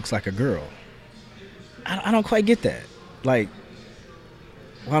almost looks like a girl. I don't quite get that. Like,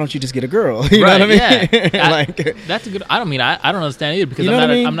 why don't you just get a girl? You know what I mean? Yeah. Like, That's a good. I don't understand either because you know what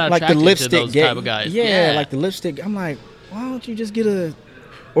I mean? I'm not like the attracted lipstick to those gay, type of guys. Yeah, like the lipstick. I'm like, why don't you just get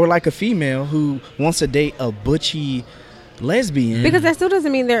or like a female who wants to date a butchy lesbian? Because that still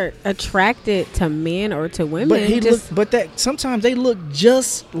doesn't mean they're attracted to men or to women. That sometimes they look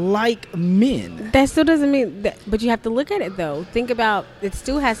just like men. That still doesn't mean that. But you have to look at it though. Think about it.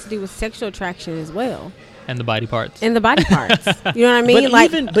 Still has to do with sexual attraction as well. And the body parts. And the body parts. You know what I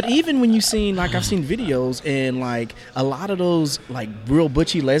mean? But even when you seen, like, I've seen videos, and like a lot of those like real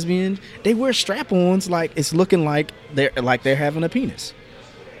butchy lesbians, they wear strap-ons, like it's looking like they're having a penis.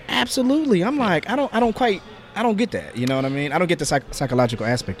 Absolutely. I'm like, I don't get that. You know what I mean? I don't get the psychological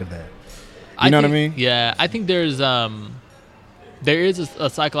aspect of that. You know what I mean? Yeah, I think there is a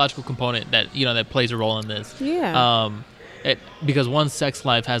psychological component that that plays a role in this. Yeah. Because one's sex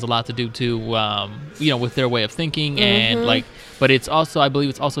life has a lot to do too, with their way of thinking, and but it's also, I believe,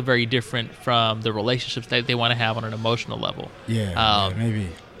 it's also very different from the relationships that they want to have on an emotional level. Yeah, maybe.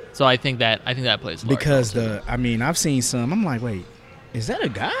 So I think that plays a large because role too. I've seen some. I'm like, wait, is that a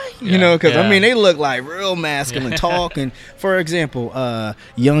guy? Yeah, Because yeah. they look like real masculine talk. And for example,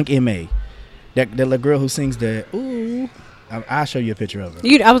 Young M.A., that little girl who sings the ooh. I'll show you a picture of her.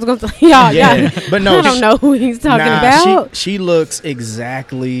 I was going to say, y'all. But no, I don't know who he's talking about. She looks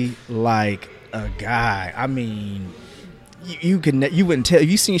exactly like a guy. I mean, you wouldn't tell.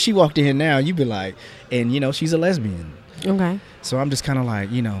 If you seen she walked in here now, you'd be like, and she's a lesbian. Okay. So I'm just kind of like,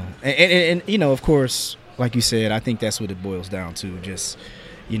 and of course, like you said, I think that's what it boils down to. Just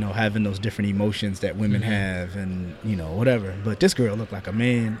having those different emotions that women have, and whatever. But this girl looked like a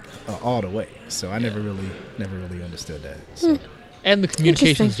man all the way. So I never really understood that. So. And the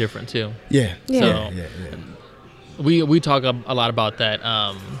communication is different too. Yeah. So Yeah. we talk a lot about that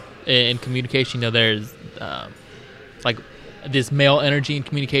in communication. There's like this male energy in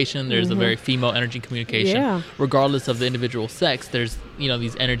communication. There's a very female energy in communication. Yeah. Regardless of the individual sex, there's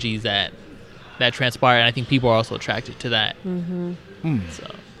these energies that transpire, and I think people are also attracted to that.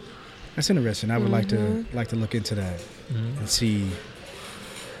 So that's interesting. I would like to look into that and see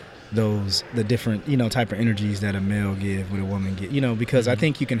the different type of energies that a male give, what a woman get. Because I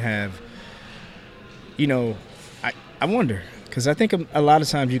think you can have I wonder, because I think a lot of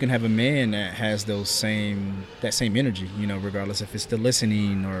times you can have a man that has that same energy, regardless if it's the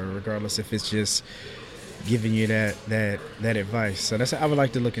listening or regardless if it's just giving you that advice. So I would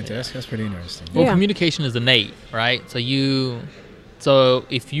like to look into. That's pretty interesting. Well, communication is innate, right? So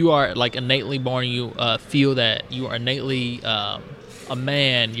if you are like innately born, you feel that you are innately a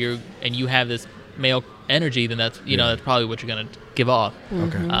man, and you have this male energy, then that's that's probably what you're gonna give off.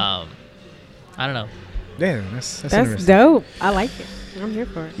 Okay. I don't know. Yeah, that's That's dope. I like it. I'm here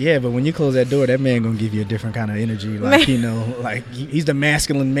for it. Yeah, but when you close that door, that man gonna give you a different kind of energy. Like like he's the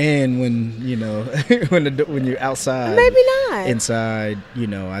masculine man when when you're outside. Maybe not. Inside,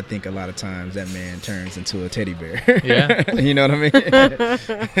 I think a lot of times that man turns into a teddy bear. Yeah. You know what I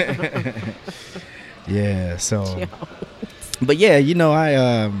mean? Yeah. So, but yeah,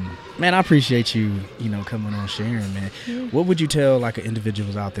 I appreciate you, coming on sharing, man. What would you tell like an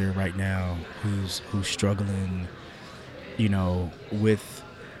individuals out there right now who's struggling,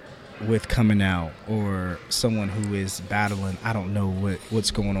 with coming out, or someone who is battling, I don't know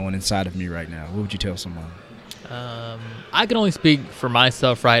what's going on inside of me right now? What would you tell someone? I can only speak for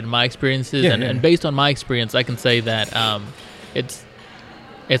myself, right, and my experiences, and based on my experience, I can say that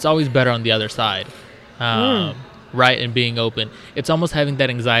it's always better on the other side, right, and being open. It's almost having that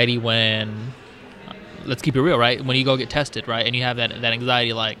anxiety when, let's keep it real, right, when you go get tested, right, and you have that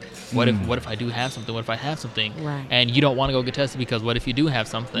anxiety, like, what if I do have something? What if I have something? Right. And you don't want to go get tested because what if you do have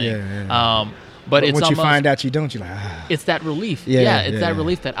something? Yeah. But it's once almost, you find out you don't, you're like, it's that relief. Yeah, That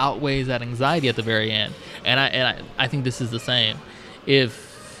relief that outweighs that anxiety at the very end. And I think this is the same.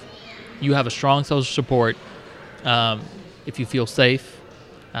 If you have a strong social support, if you feel safe,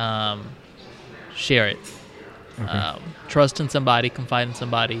 share it. Okay. Trust in somebody, confide in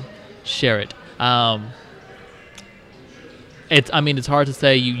somebody, share it. It's hard to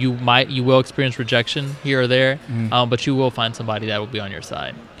say. You will experience rejection here or there, but you will find somebody that will be on your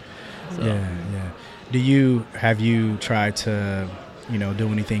side. So. Yeah. Have you tried to, do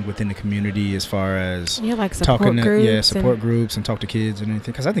anything within the community as far as like support groups, support groups and talk to kids and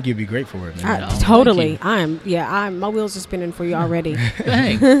anything? Because I think you'd be great for it, man. Totally. My wheels are spinning for you already.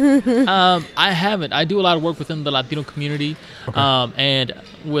 Thanks. I haven't. I do a lot of work within the Latino community, and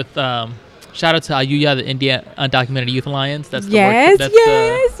with shout out to Ayuya, the India Undocumented Youth Alliance. That's the yes.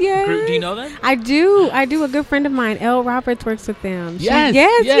 group. Do you know them? I do. A good friend of mine, Elle Roberts, works with them. Yes.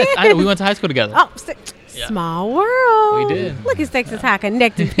 I know. We went to high school together. Oh, small world. We did. Look at Texas High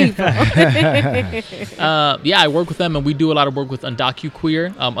connecting people. I work with them, and we do a lot of work with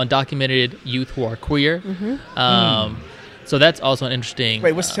undocuqueer, undocumented youth who are queer. So that's also an interesting.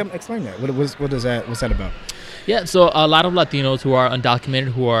 Wait, explain that. What's that about? Yeah, so a lot of Latinos who are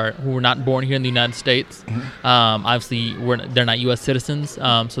undocumented, who were not born here in the United States, obviously they're not U.S. citizens,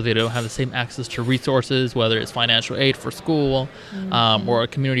 so they don't have the same access to resources, whether it's financial aid for school or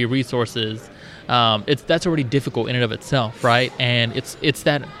community resources. that's already difficult in and of itself, right? And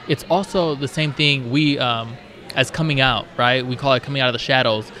it's also the same thing we as coming out, right? We call it coming out of the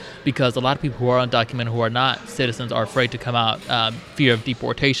shadows, because a lot of people who are undocumented, who are not citizens, are afraid to come out. Fear of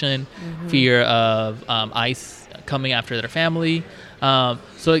deportation, fear of ICE coming after their family.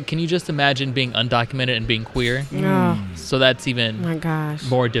 So can you just imagine being undocumented and being queer? So that's even my gosh,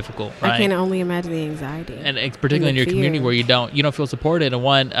 more difficult, right? I can only imagine the anxiety. And particularly in your community where you don't feel supported. And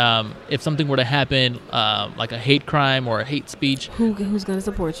one, if something were to happen, like a hate crime or a hate speech, who's going to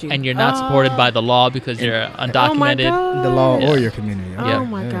support you? And you're not supported by the law because you're undocumented. The law or your community. Oh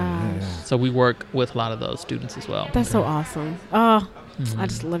my gosh. So we work with a lot of those students as well. That's so awesome. Oh, I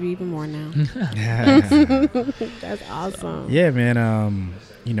just love you even more now. That's awesome. Yeah, man.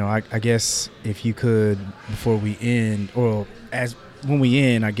 I guess if you could, before we end, or when we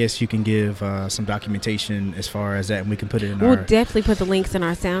end, I guess you can give some documentation as far as that, and we can put it in We'll definitely put the links in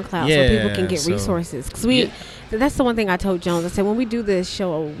our SoundCloud so people can get resources. Because that's the one thing I told Jones. I said, when we do this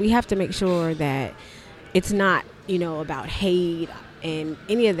show, we have to make sure that it's not, about hate and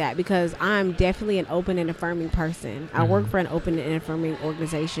any of that, because I'm definitely an open and affirming person. I work for an open and affirming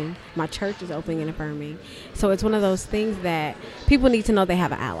organization. My church is open and affirming. So it's one of those things that people need to know they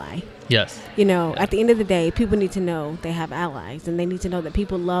have an ally. Yes. At the end of the day, people need to know they have allies, and they need to know that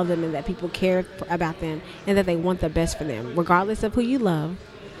people love them and that people care about them and that they want the best for them, regardless of who you love,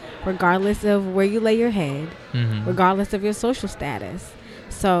 regardless of where you lay your head, regardless of your social status.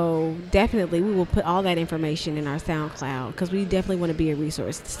 So definitely we will put all that information in our SoundCloud, because we definitely want to be a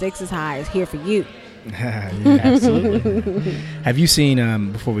resource. The Stakes is High is here for you. Yeah, absolutely. Have you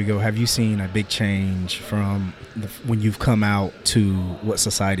seen, before we go, have you seen a big change from when you've come out to what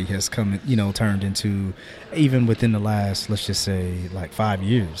society has turned into, even within the last, let's just say, like 5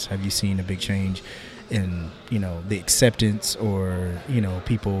 years? Have you seen a big change in, the acceptance or,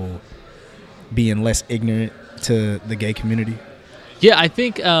 people being less ignorant to the gay community? Yeah, I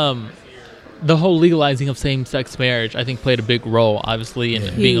think the whole legalizing of same-sex marriage, I think, played a big role, obviously,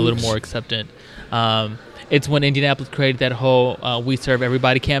 in being a little more acceptant. It's when Indianapolis created that whole We Serve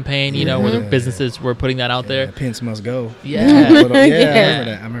Everybody campaign, where the businesses were putting that out there. Pence must go. Yeah. I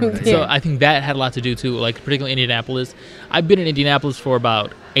remember that. So I think that had a lot to do, too, like particularly Indianapolis. I've been in Indianapolis for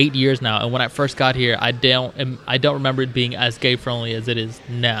about 8 years now, and when I first got here, I don't remember it being as gay-friendly as it is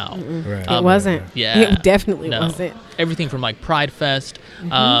now. Right. It wasn't. Yeah. It definitely wasn't. Everything from like Pride Fest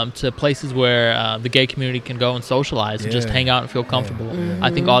to places where the gay community can go and socialize and just hang out and feel comfortable.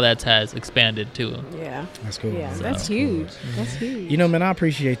 I think all that has expanded too. Yeah. That's cool. Yeah, that's huge. Cool. That's huge. Man, I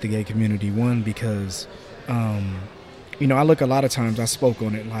appreciate the gay community, one, because, I look a lot of times, I spoke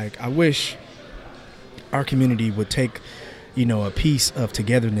on it, like, I wish our community would take, a piece of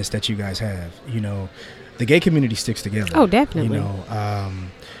togetherness that you guys have. The gay community sticks together. Oh, definitely.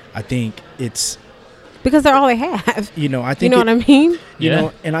 I think it's, because they're all they have. I think what I mean?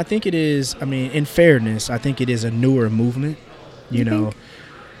 And I think it is, in fairness, I think it is a newer movement, think?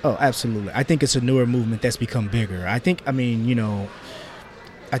 Oh, absolutely. I think it's a newer movement that's become bigger. I think, I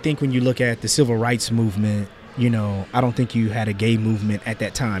think when you look at the civil rights movement, I don't think you had a gay movement at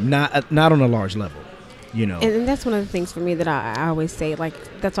that time, not on a large level, And that's one of the things for me that I always say, like,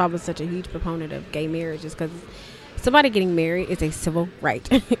 that's why I was such a huge proponent of gay marriage, is because somebody getting married is a civil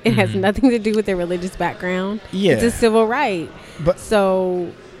right. It has nothing to do with their religious background. Yeah. It's a civil right. But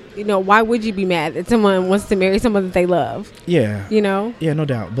so, why would you be mad that someone wants to marry someone that they love? Yeah. Yeah, no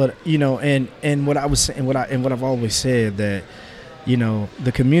doubt. But, and what I was saying, what I've always said, that,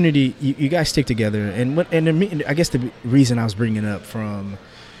 the community, you guys stick together. And I guess the reason I was bringing up from,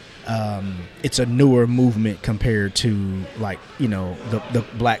 it's a newer movement compared to, like, the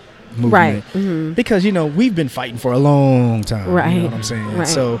black movement, right? Mm-hmm. Because we've been fighting for a long time, right? You know what I'm saying? Right.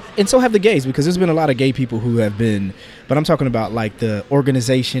 So have the gays, because there's been a lot of gay people who have been, but I'm talking about like the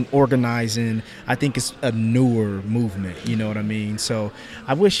organizing. I think it's a newer movement, you know what I mean? So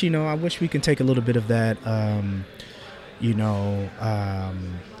I wish we can take a little bit of that, a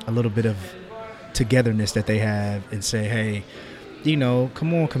little bit of togetherness that they have, and say, hey,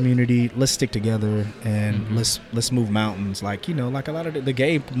 come on, community, let's stick together and let's move mountains. Like, like a lot of the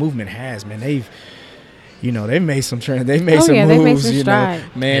gay movement has, man, they've made some moves, they made some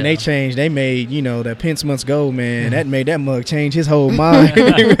strides. Man, they changed, they made, that Pence must go, man, that made that mug change his whole mind.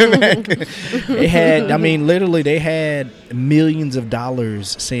 They had, literally they had millions of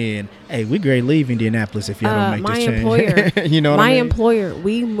dollars saying, hey, we great leave Indianapolis if y'all don't make this change. My employer,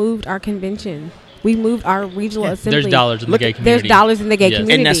 we moved our convention We moved our regional assembly. There's dollars in the Look, gay community. There's dollars in the gay Yes.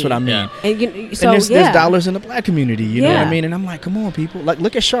 community. And that's what I mean. Yeah. And so and there's yeah, dollars in the black community, you know what Yeah. I mean? And I'm like, come on, people. Like,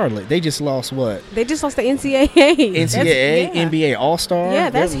 look at Charlotte. They just lost what? they just lost the NCAA. NCAA, yeah. NBA All-Star. Yeah,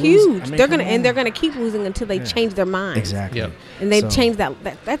 that's They're huge. losing. I mean, they're come gonna and they're on. gonna keep losing until they Yeah. change their minds. Exactly. Yep. And they've So- changed that.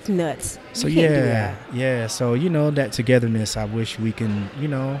 That's nuts. So You can't do yeah, that. yeah. So that togetherness, I wish we can,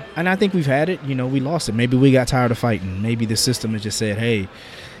 and I think we've had it. We lost it. Maybe we got tired of fighting. Maybe the system has just said, hey,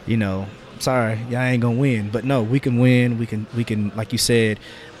 sorry, y'all ain't gonna win. But no, we can win. We can, like you said,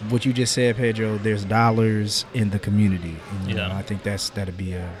 what you just said, Pedro. There's dollars in the community. And, Yeah. I think that'd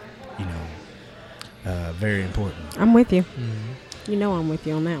be very important. I'm with you. Mm-hmm. You know I'm with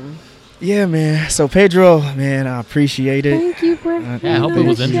you on that one. Yeah, man. So Pedro, man, I appreciate it. Thank you for having Yeah, I hope me it on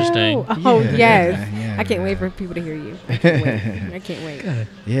was the interesting. show. Oh, Yeah, yes. yeah, I can't wait for people to hear you. I can't wait. I can't wait.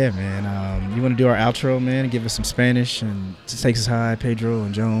 Yeah, man. You want to do our outro, man, and give us some Spanish and Texas High, Pedro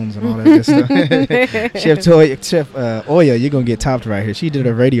and Jones and all that good stuff. Chef Oya, you're gonna get topped right here. She did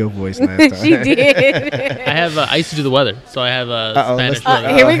a radio voice last time. She did. I used to do the weather, so I have Spanish let's-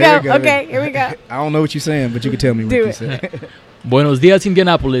 weather. Here we here we go. go. Okay, here we go. I don't know what you're saying, but you can tell me what Do you it. said. Buenos días,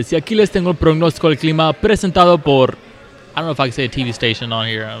 Indianápolis. Y aquí les tengo el pronóstico del clima presentado por. I don't know if I can say a TV station on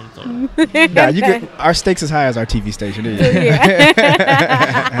here. Nah, you can. Our Stakes is High as our TV station. It is.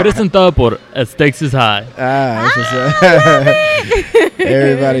 Presentado por Stakes is High. That's what's up.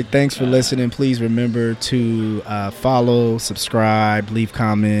 Everybody, thanks for listening. Please remember to follow, subscribe, leave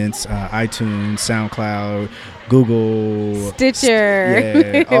comments, iTunes, SoundCloud, Google,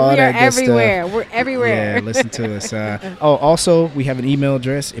 Stitcher. all We are that good everywhere. stuff. We're everywhere. Yeah, listen to us. Also, we have an email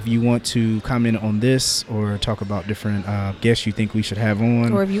address if you want to comment on this or talk about different guests you think we should have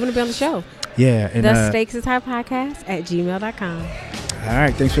on. Or if you want to be on the show, Yeah. And, the Stakes is High podcast at gmail.com. all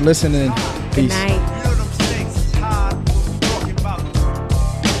right. Thanks for listening. Good Peace. night.